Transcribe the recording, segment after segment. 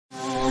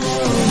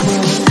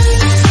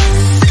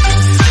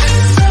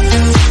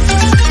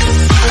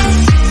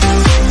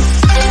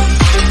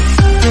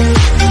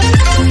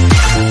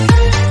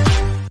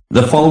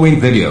The following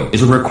video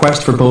is a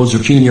request for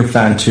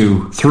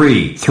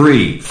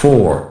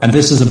BowserJrFan2334, and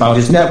this is about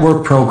his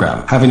network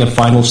program having a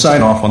final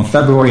sign-off on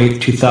February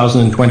 8,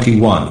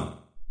 2021.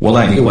 Well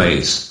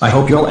anyways, I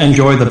hope you'll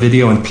enjoy the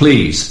video and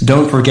please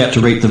don't forget to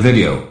rate the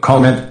video,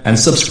 comment, and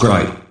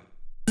subscribe.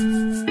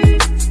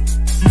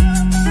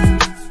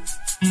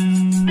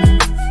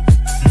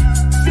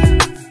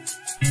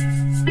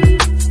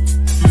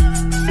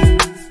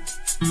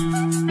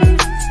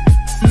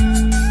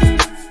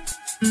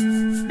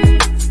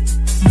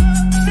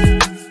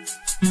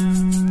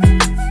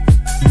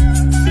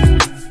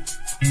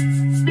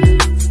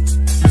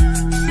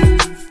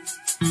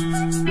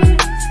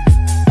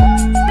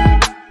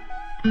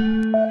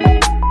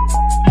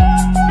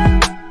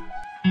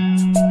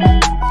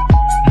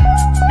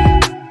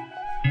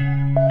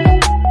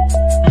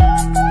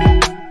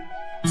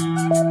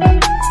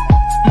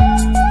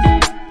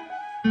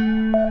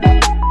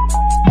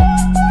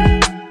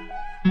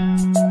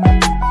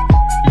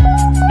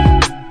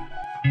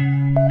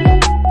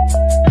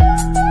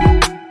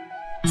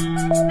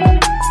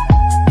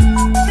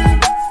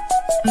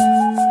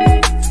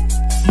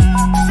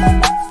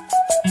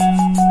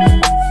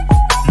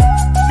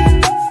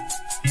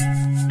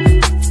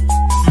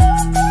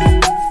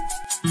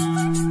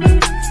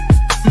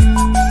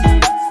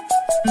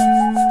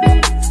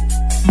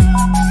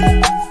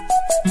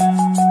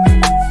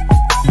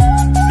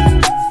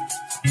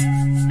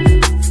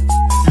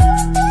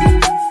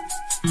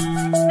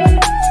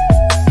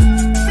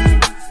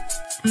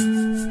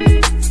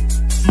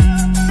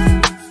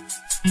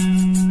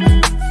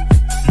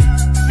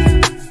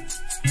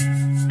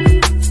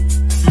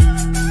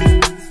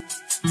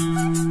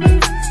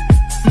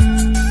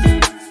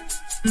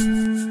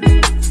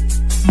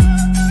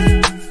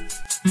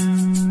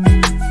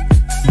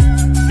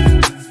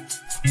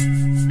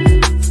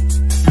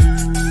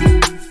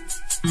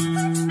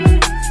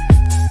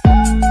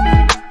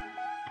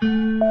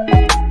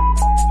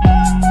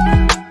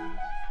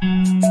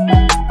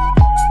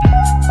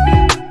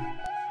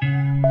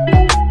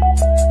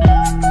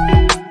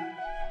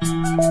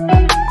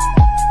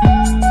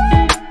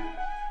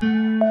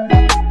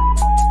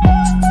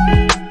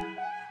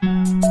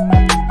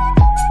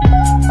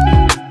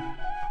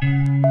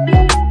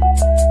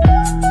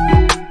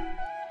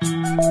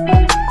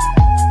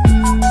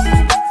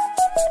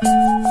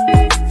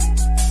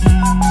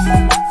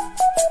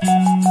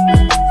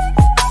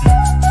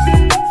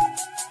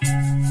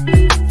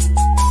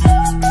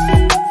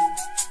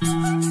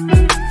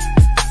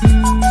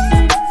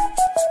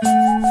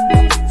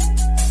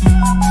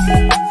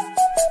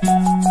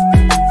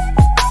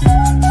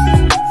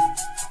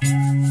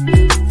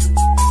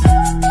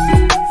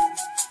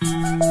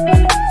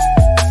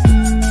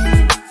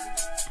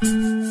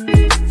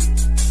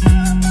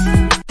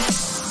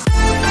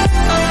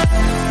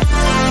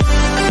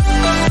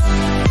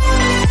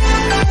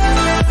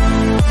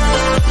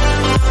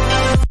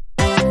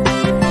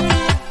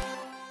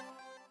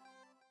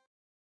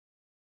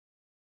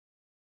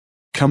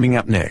 Coming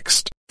up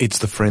next, it's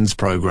the Friends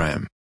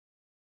program.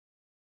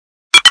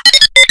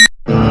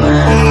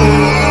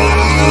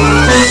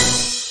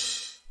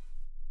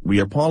 We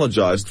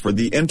apologized for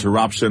the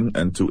interruption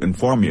and to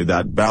inform you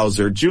that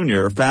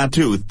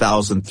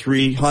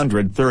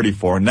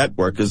BowserJrFan2334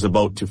 Network is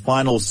about to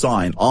final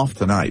sign off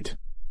tonight.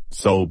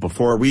 So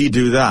before we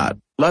do that,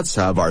 let's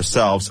have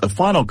ourselves a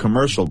final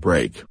commercial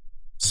break.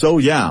 So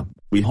yeah,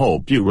 we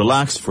hope you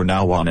relax for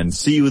now on and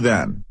see you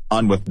then,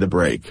 on with the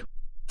break.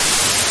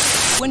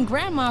 When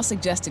Grandma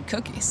suggested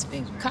cookies,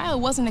 Kyle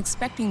wasn't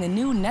expecting the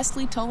new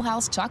Nestle Toll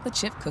House Chocolate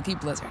Chip Cookie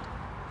Blizzard.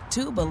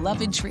 Two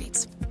beloved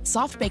treats,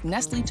 soft-baked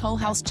Nestle Toll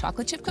House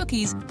Chocolate Chip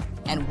Cookies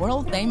and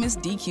world-famous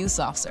DQ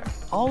Soft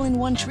Serve, all in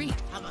one treat.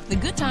 The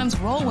good times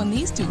roll when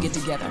these two get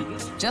together,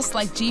 just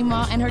like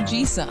G-Ma and her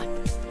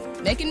G-Son,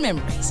 making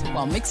memories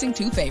while mixing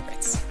two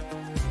favorites.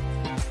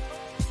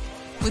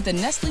 With the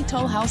Nestle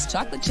Toll House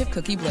Chocolate Chip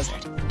Cookie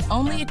Blizzard,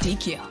 only at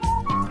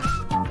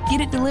DQ. Get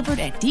it delivered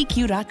at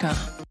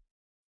DQ.com.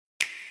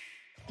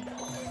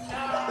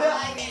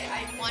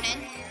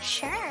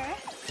 Sure.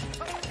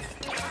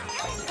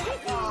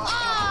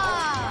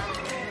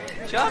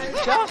 Josh,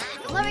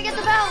 Let me get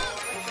the bell.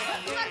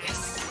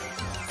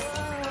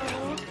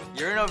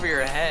 you're in over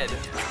your head.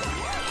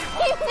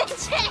 Keep the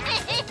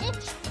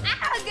change.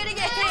 I'm gonna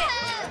get hit.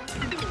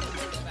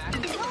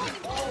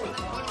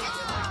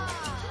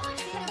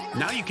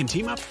 Now you can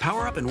team up,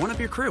 power up, and one up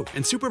your crew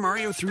in Super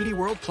Mario 3D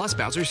World plus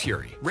Bowser's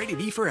Fury. Rated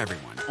E for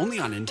everyone. Only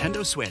on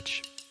Nintendo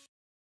Switch.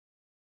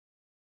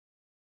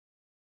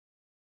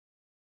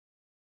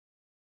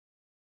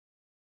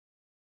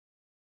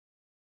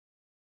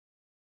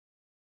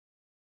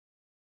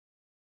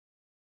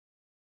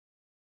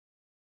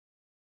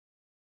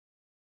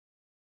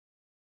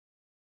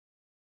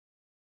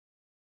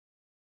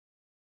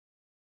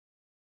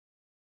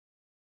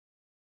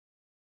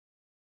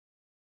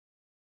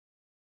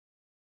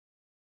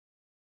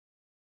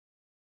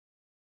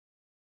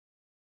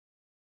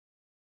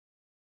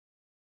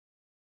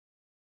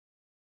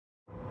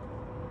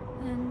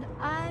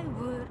 I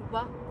would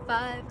walk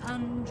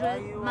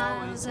 500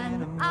 miles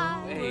and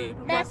I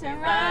would mess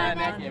around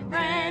acting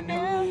brand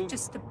new.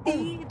 just to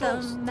be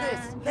the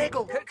man.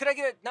 Lego. Could I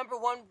get a number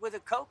 1 with a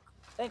Coke?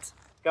 Thanks.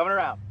 Coming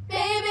around.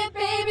 Baby,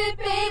 baby,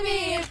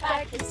 baby, if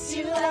I kiss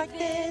you like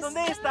this,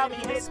 ¿Dónde está mi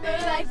whisper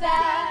like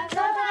that,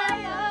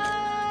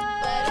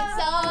 but it's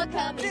all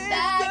coming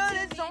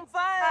back to me.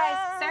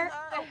 Hi, sir.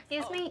 Oh,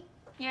 excuse me.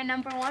 You're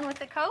number 1 with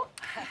the Coke?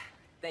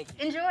 Thank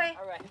you. Enjoy.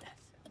 All right.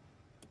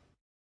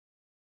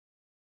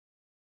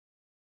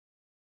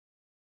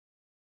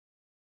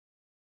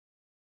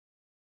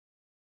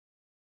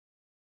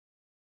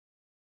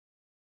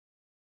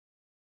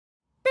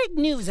 Big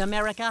news,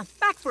 America.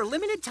 Back for a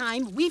limited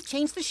time, we've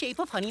changed the shape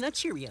of Honey Nut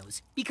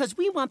Cheerios because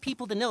we want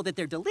people to know that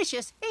they're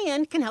delicious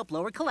and can help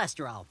lower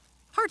cholesterol.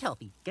 Heart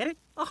healthy. Get it?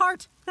 A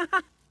heart.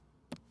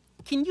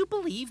 Can you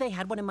believe they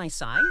had one in my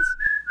size?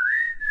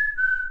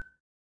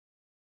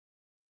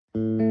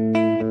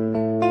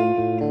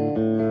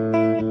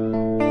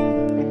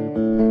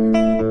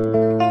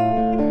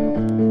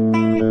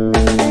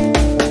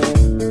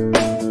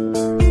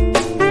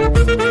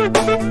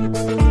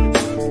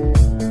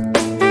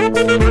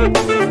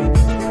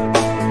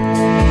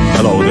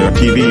 Hello there,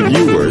 TV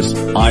viewers.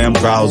 I am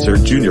Bowser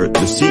Jr.,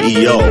 the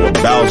CEO of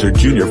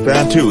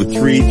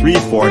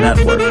BowserJrFan2334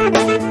 Network.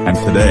 And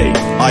today,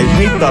 I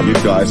hate that you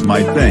guys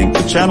might think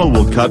the channel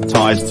will cut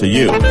ties to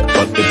you,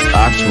 but it's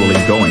actually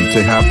going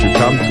to have to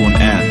come to an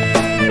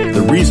end.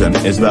 The reason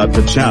is that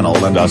the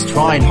channel and us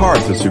tried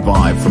hard to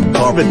survive from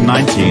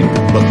COVID-19,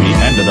 but we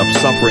ended up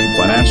suffering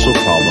financial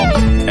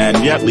problems,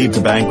 and yet lead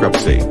to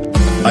bankruptcy.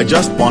 I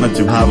just wanted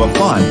to have a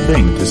fun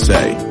thing to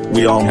say.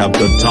 We all have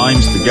good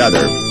times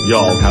together,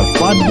 y'all have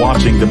fun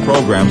watching the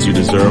programs you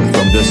deserve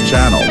from this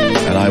channel,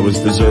 and I was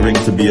deserving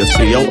to be a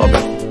CEO of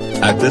it.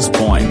 At this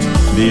point,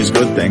 these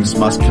good things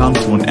must come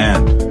to an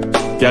end.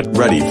 Get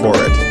ready for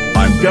it.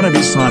 I'm gonna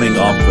be signing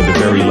off for the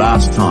very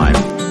last time.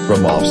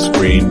 From off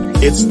screen,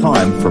 it's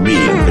time for me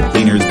and the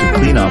cleaners to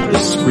clean up the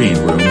screen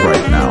room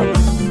right now.